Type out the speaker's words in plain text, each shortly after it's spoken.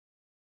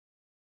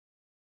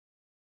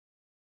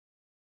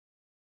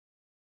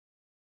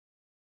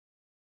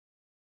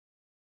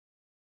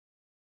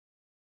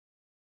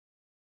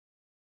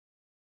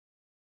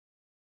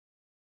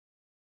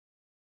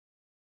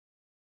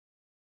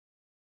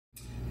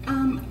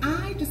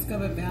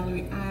discovered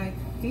Valorie, I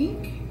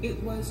think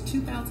it was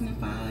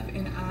 2005,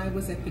 and I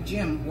was at the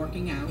gym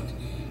working out,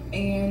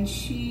 and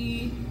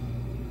she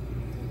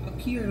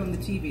appeared on the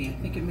TV. I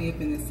think it may have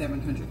been the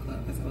 700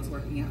 Club as I was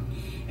working out.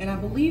 And I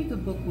believe the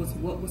book was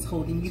What Was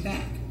Holding You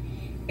Back.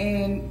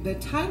 And the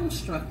title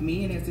struck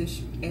me, and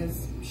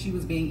as she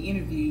was being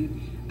interviewed,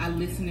 I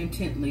listened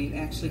intently. It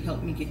actually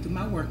helped me get through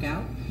my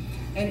workout.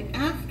 And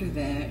after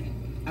that,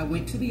 I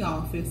went to the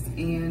office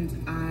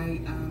and I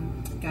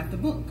got the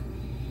book.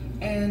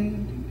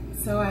 And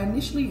so I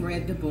initially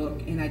read the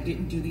book and I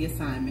didn't do the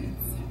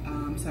assignments.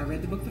 So I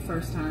read the book the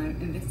first time,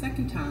 and the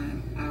second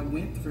time I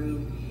went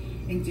through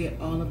and did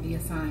all of the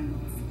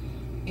assignments.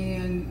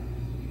 And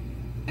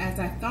as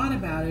I thought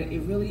about it, it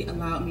really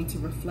allowed me to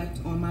reflect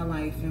on my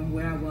life and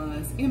where I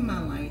was in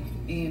my life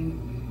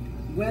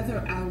and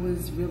whether I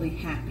was really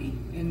happy.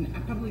 And I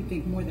probably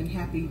think more than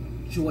happy,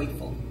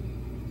 joyful.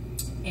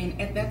 And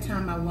at that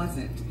time I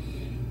wasn't.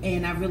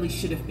 And I really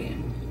should have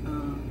been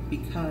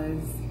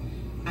because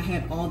I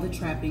had all the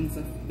trappings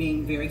of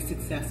being very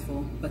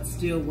successful, but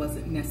still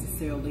wasn't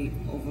necessarily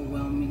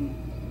overwhelming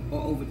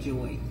or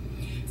overjoyed.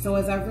 So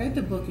as I read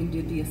the book and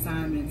did the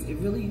assignments, it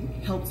really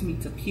helped me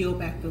to peel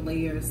back the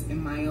layers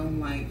in my own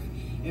life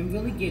and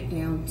really get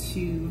down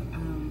to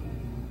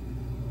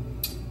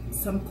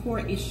some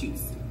core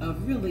issues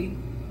of really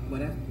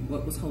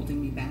what was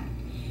holding me back.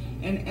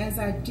 And as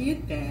I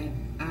did that,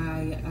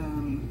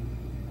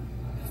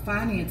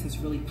 finances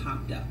really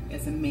popped up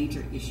as a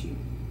major issue.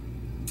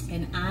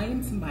 And I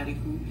am somebody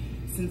who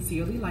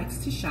sincerely likes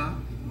to shop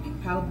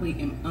and probably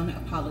am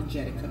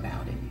unapologetic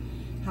about it.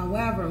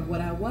 However,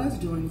 what I was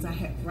doing is I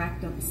had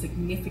racked up a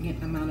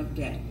significant amount of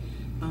debt,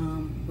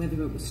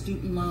 whether it was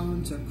student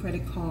loans or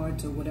credit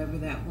cards or whatever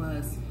that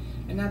was.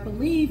 And I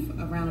believe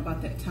around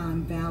about that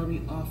time,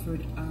 Valorie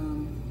offered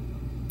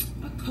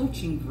a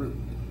coaching group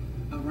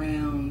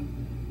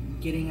around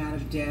getting out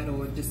of debt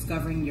or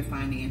discovering your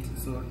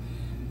finances, or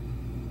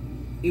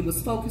it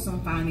was focused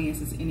on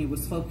finances and it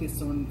was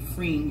focused on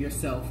freeing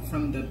yourself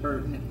from the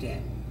burden of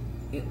debt.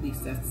 At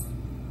least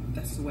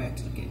that's the way I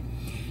took it.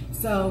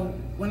 So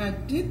when I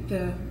did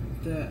the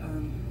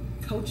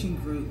coaching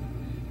group,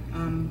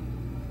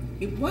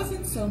 it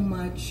wasn't so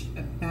much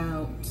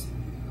about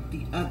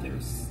the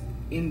others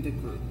in the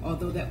group,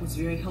 although that was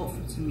very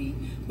helpful to me.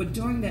 But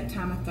during that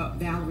time, I thought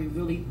Valorie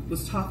really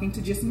was talking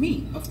to just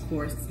me, of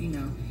course, you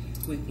know,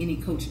 what any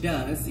coach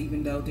does,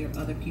 even though there are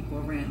other people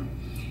around.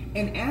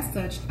 And as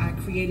such, I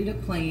created a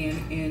plan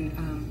and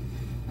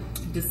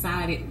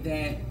decided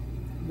that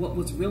what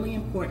was really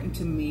important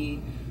to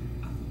me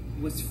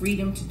was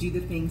freedom to do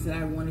the things that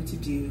I wanted to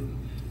do,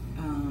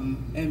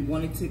 and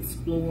wanted to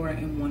explore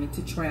and wanted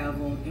to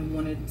travel and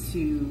wanted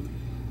to,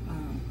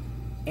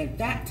 at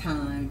that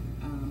time,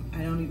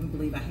 I don't even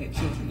believe I had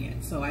children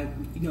yet. So I,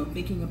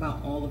 thinking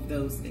about all of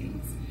those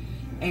things.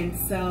 And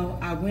so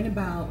I went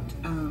about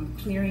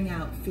clearing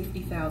out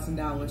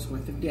 $50,000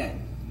 worth of debt.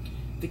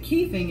 The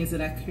key thing is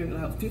that I cleared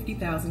out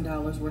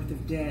 $50,000 worth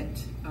of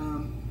debt.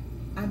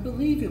 I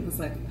believe it was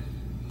like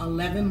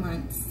 11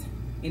 months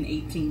in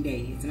 18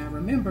 days. And I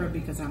remember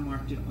because I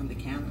marked it on the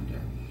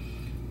calendar.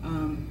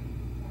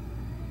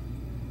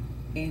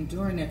 And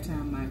during that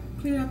time, I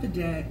cleared out the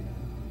debt,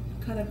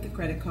 cut up the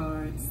credit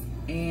cards,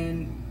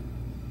 and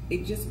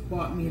it just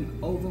brought me an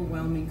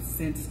overwhelming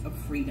sense of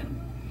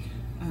freedom.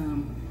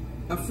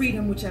 A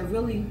freedom which I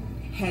really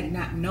had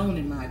not known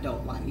in my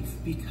adult life,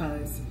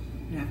 because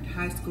after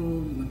high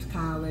school, we went to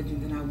college,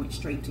 and then I went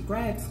straight to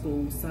grad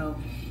school. So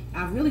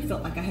I really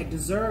felt like I had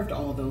deserved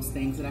all those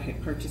things that I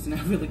had purchased, and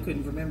I really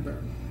couldn't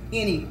remember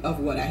any of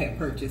what I had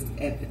purchased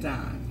at the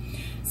time.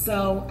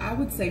 So I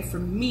would say for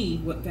me,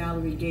 what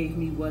Valorie gave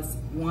me was,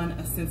 one,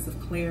 a sense of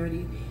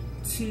clarity,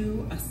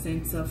 two, a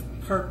sense of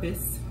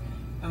purpose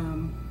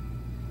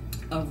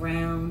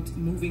around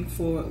moving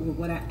forward with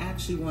what I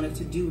actually wanted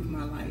to do with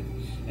my life.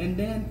 And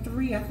then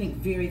three, I think,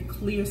 very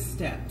clear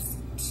steps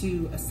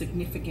to a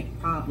significant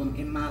problem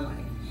in my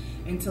life.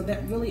 And so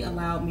that really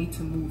allowed me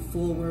to move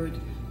forward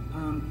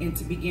and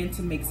to begin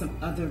to make some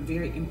other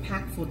very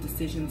impactful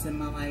decisions in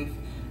my life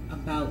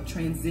about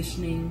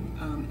transitioning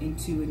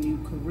into a new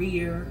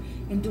career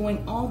and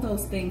doing all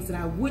those things that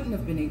I wouldn't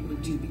have been able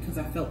to do because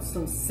I felt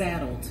so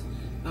saddled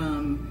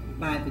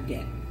by the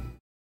debt.